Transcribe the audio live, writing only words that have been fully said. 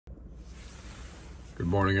Good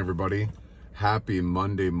morning, everybody. Happy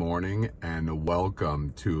Monday morning and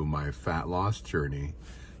welcome to my fat loss journey,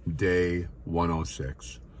 day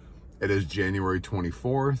 106. It is January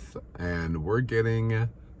 24th and we're getting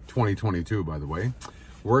 2022, by the way.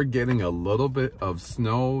 We're getting a little bit of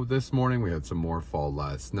snow this morning. We had some more fall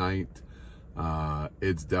last night.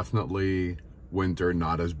 It's definitely winter,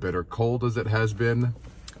 not as bitter cold as it has been,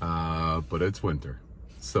 but it's winter.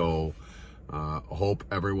 So hope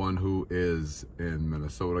everyone who is in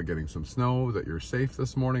Minnesota getting some snow, that you're safe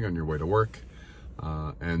this morning on your way to work.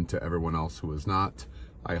 And to everyone else who is not,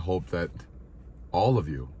 I hope that all of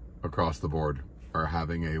you across the board are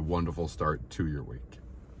having a wonderful start to your week.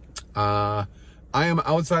 I am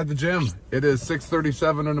outside the gym. It is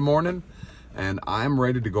 6:37 in the morning and I'm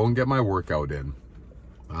ready to go and get my workout in.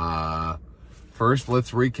 First,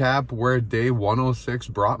 let's recap where day 106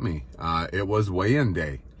 brought me. It was weigh-in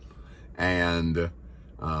day. And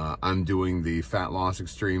I'm doing the Fat Loss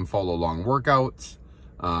Extreme Follow Along workouts.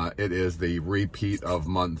 It is the repeat of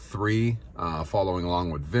month 3, following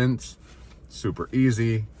along with Vince. Super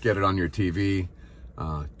easy. Get it on your TV.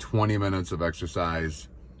 20 minutes of exercise.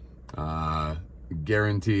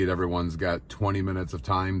 Guaranteed everyone's got 20 minutes of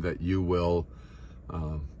time that you will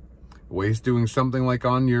waste doing something like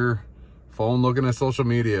on your phone, looking at social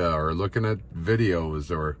media or looking at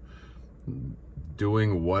videos or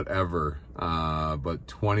doing whatever, but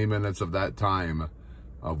 20 minutes of that time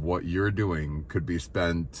of what you're doing could be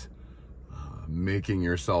spent making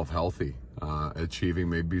yourself healthy, achieving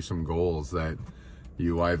maybe some goals that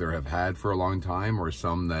you either have had for a long time or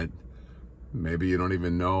some that maybe you don't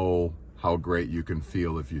even know how great you can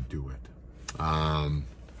feel if you do it.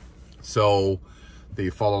 So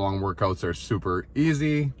the follow along workouts are super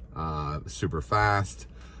easy, super fast,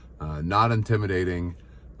 not intimidating,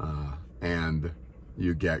 and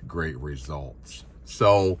you get great results.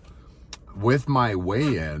 So with my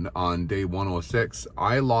weigh-in on day 106,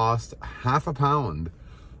 I lost half a pound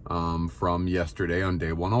from yesterday on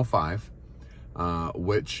day 105,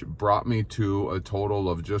 which brought me to a total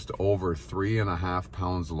of just over 3.5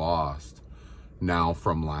 pounds lost now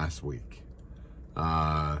from last week.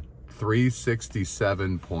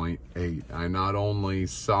 367.8. I not only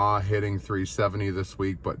saw hitting 370 this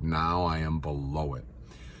week, but now I am below it.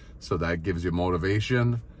 So that gives you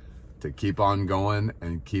motivation to keep on going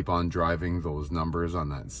and keep on driving those numbers on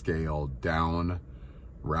that scale down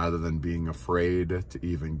rather than being afraid to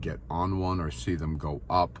even get on one or see them go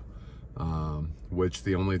up, which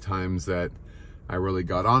the only times that I really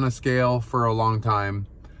got on a scale for a long time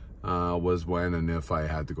was when and if I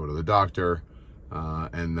had to go to the doctor,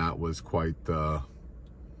 and that was quite the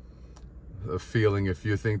feeling. If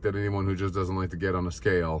you think that anyone who just doesn't like to get on a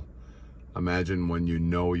scale, imagine when you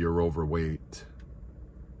know you're overweight,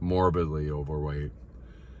 morbidly overweight,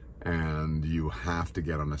 and you have to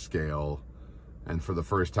get on a scale. And for the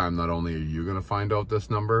first time, not only are you going to find out this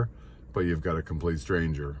number, but you've got a complete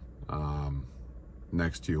stranger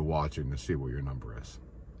next to you watching to see what your number is.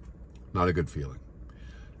 Not a good feeling.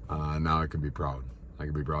 Now I can be proud. I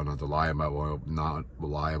can be proud not to lie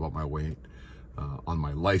about my weight on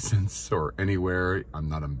my license or anywhere. I'm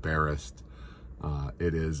not embarrassed.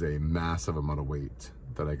 It is a massive amount of weight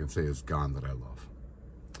that I can say is gone that I love.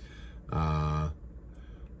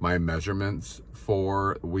 My measurements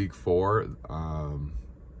for week 4,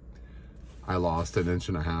 I lost 1.5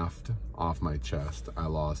 inches off my chest. I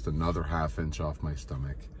lost another 1/2 inch off my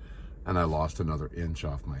stomach, and I lost another 1 inch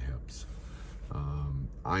off my hips.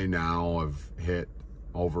 I now have hit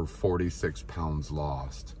over 46 pounds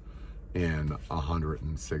lost in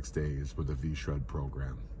 106 days with the VShred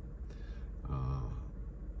program.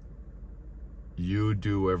 You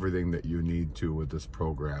do everything that you need to with this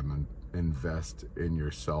program and invest in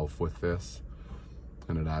yourself with this,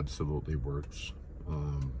 and it absolutely works.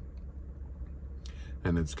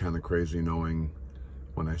 And it's kind of crazy knowing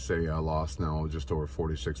when I say I lost now just over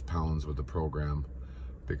 46 pounds with the program,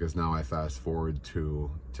 because now I fast forward to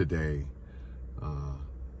today,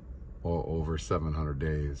 over 700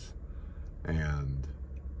 days, and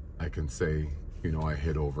I can say, you know, I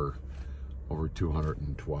hit over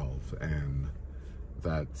 212, and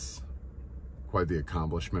that's quite the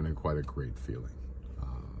accomplishment and quite a great feeling.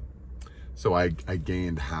 So I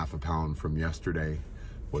gained 1/2 pound from yesterday,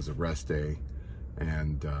 was a rest day,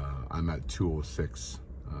 and I'm at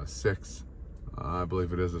 206.6, I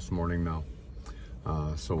believe it is this morning now,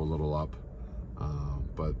 so a little up,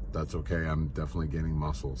 but that's okay. I'm definitely gaining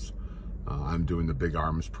muscles. I'm doing the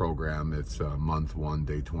BigArms program. It's month 1,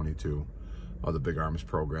 day 22 of the BigArms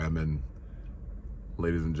program, and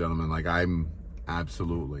ladies and gentlemen, like, I'm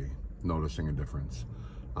absolutely noticing a difference.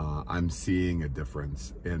 I'm seeing a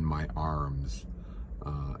difference in my arms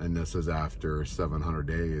And this is after 700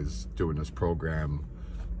 days doing this program,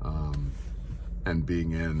 and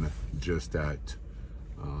being in just at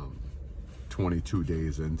 22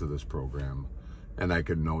 days into this program. And I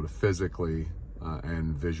can note physically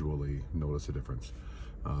and visually notice a difference.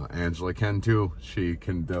 Angela can too. She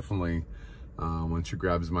can definitely, when she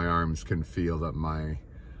grabs my arms, can feel that my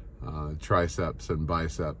triceps and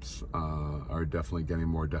biceps are definitely getting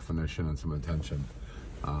more definition and some attention.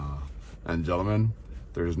 And gentlemen,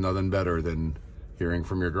 there's nothing better than hearing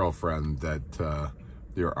from your girlfriend that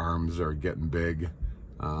your arms are getting big,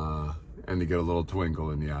 and you get a little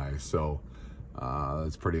twinkle in the eye. So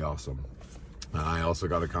that's pretty awesome. I also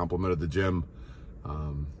got a compliment at the gym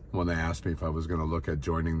when they asked me if I was going to look at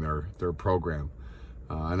joining their program,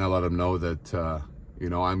 and I let them know that you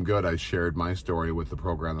know, I'm good. I shared my story with the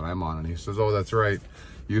program that I'm on, and he says, "Oh, that's right,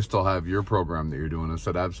 you still have your program that you're doing." I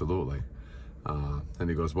said, "Absolutely." And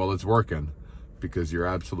he goes, "Well, it's working because you're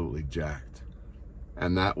absolutely jacked."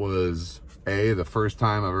 And that was the first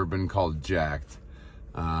time I've ever been called jacked,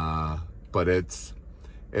 but it's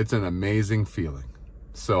an amazing feeling.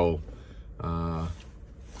 So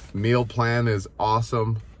meal plan is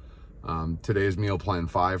awesome. Today's meal plan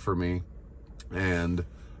 5 for me. And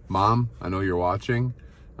Mom, I know you're watching.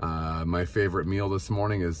 My favorite meal this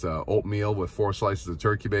morning is oatmeal with 4 slices of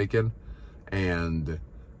turkey bacon. And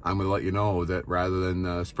I'm going to let you know that rather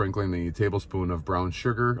than sprinkling the tablespoon of brown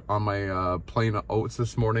sugar on my plain oats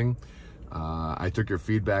this morning, I took your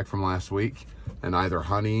feedback from last week and either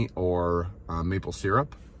honey or maple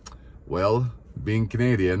syrup. Well, being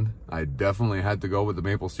Canadian, I definitely had to go with the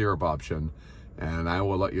maple syrup option. And I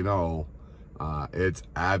will let you know, it's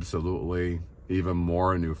absolutely even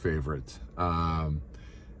more a new favorite.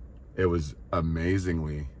 It was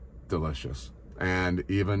amazingly delicious, and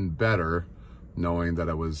even better knowing that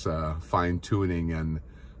I was fine-tuning and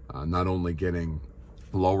not only getting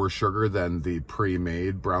lower sugar than the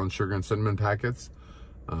pre-made brown sugar and cinnamon packets,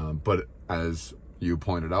 but as you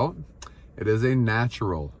pointed out, it is a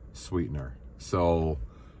natural sweetener. So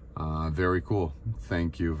very cool.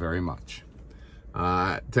 Thank you very much.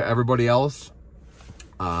 To everybody else,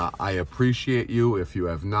 I appreciate you. If you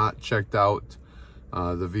have not checked out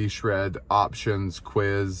the VShred options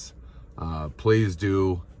quiz, please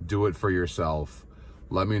do it for yourself.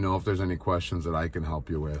 Let me know if there's any questions that I can help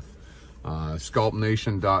you with.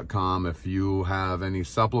 SculptNation.com. If you have any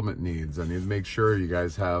supplement needs, I need to make sure you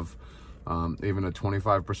guys have even a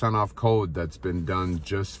 25% off code that's been done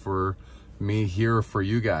just for me here for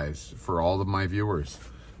you guys, for all of my viewers.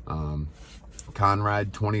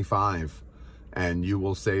 Conrad 25, and you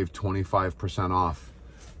will save 25% off.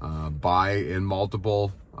 Buy in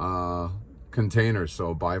multiple containers,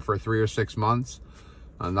 so buy for 3 or 6 months,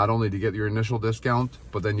 not only to get your initial discount,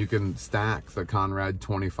 but then you can stack the Conrad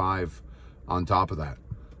 25 on top of that,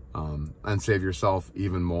 and save yourself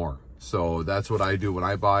even more. So that's what I do when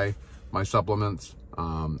I buy my supplements.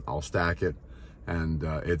 I'll stack it, and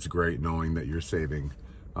it's great knowing that you're saving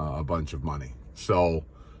a bunch of money. So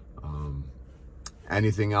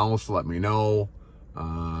anything else, let me know.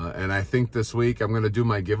 And I think this week I'm going to do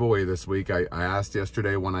my giveaway this week. I asked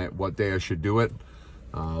yesterday what day I should do it.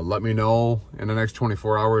 Let me know in the next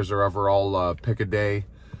 24 hours or ever. I'll pick a day,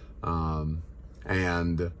 and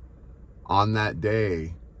on that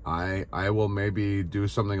day I will maybe do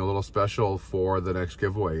something a little special for the next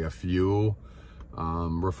giveaway. If you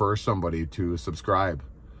refer somebody to subscribe,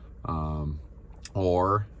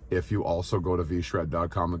 or if you also go to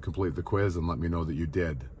VShred.com and complete the quiz and let me know that you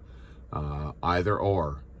did. Either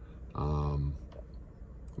or.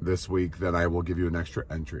 This week, then I will give you an extra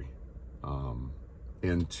entry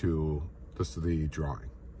into the drawing.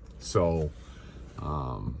 So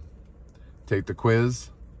take the quiz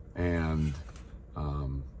and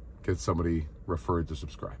get somebody referred to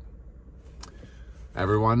subscribe.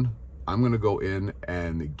 Everyone, I'm going to go in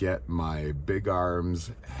and get my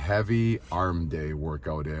BigArms heavy arm day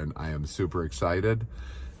workout in. I am super excited.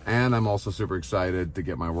 And I'm also super excited to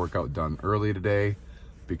get my workout done early today,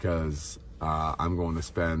 because I'm going to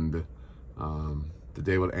spend the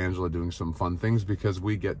day with Angela doing some fun things, because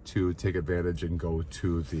we get to take advantage and go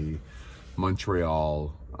to the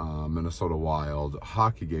Montreal, Minnesota Wild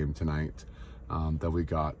hockey game tonight that we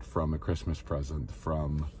got from a Christmas present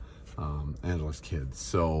from Angela's kids.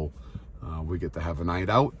 So we get to have a night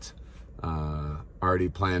out. Already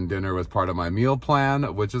planned dinner with part of my meal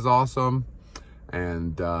plan, which is awesome.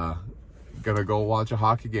 And gonna go watch a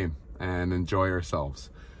hockey game and enjoy ourselves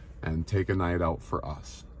and take a night out for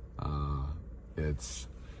us. It's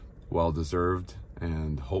well deserved,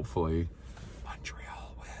 and hopefully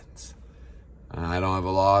Montreal wins. I don't have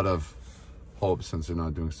a lot of hope, since they're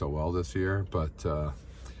not doing so well this year, but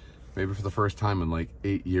maybe for the first time in like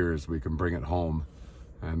 8 years, we can bring it home.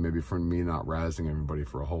 And maybe for me not razzing everybody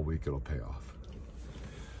for a whole week, it'll pay off.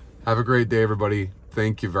 Have a great day, everybody.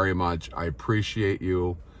 Thank you very much. I appreciate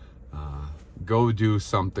you. Go do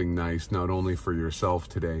something nice, not only for yourself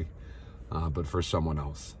today, but for someone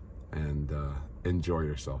else. And enjoy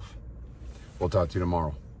yourself. We'll talk to you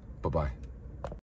tomorrow. Bye-bye.